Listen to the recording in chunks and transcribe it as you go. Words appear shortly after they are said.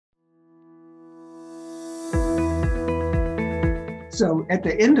So at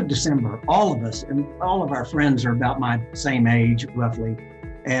the end of December, all of us and all of our friends are about my same age, roughly.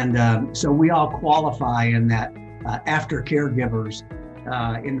 And so we all qualify in that after caregivers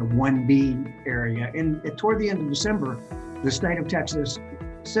in the 1B area. And toward the end of December, the state of Texas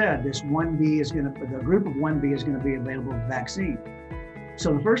said this 1B is going to, the group of 1B is going to be available with vaccine.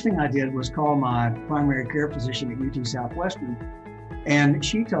 So the first thing I did was call my primary care physician at UT Southwestern. And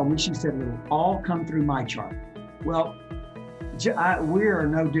she told me, she said, it'll all come through my chart. Well, we are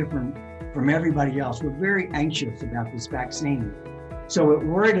no different from everybody else. We're very anxious about this vaccine. So it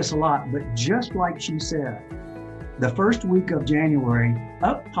worried us a lot, but just like she said, the first week of January,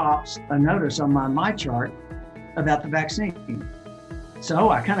 up pops a notice on my chart about the vaccine. So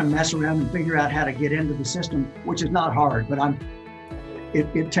I kind of mess around and figure out how to get into the system, which is not hard, but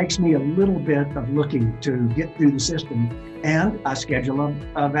it takes me a little bit of looking to get through the system, and I schedule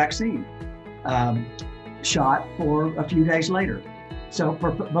a vaccine shot for a few days later. So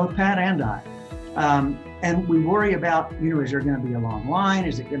for both Pat and I. And we worry about, is there going to be a long line?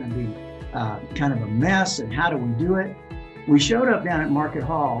 Is it going to be kind of a mess? And how do we do it? We showed up down at Market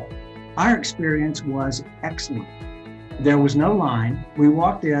Hall. Our experience was excellent. There was no line. We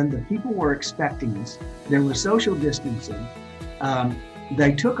walked in, the people were expecting us. There was social distancing.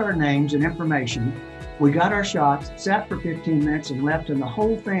 They took our names and information. We got our shots, sat for 15 minutes and left, and the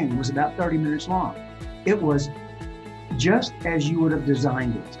whole thing was about 30 minutes long. It was just as you would have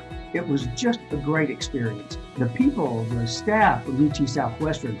designed it. It was just a great experience. The people, the staff of UT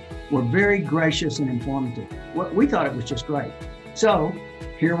Southwestern were very gracious and informative. We thought it was just great. So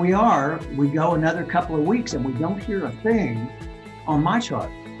here we are, we go another couple of weeks and we don't hear a thing on my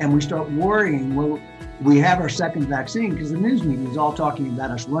chart. And we start worrying, will we have our second vaccine? Because the news media is all talking about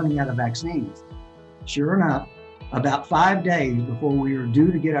us running out of vaccines. Sure enough, about 5 days before we were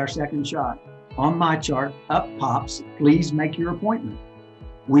due to get our second shot, on my chart, up pops, please make your appointment.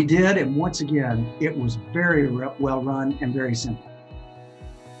 We did, and once again, it was very well run and very simple.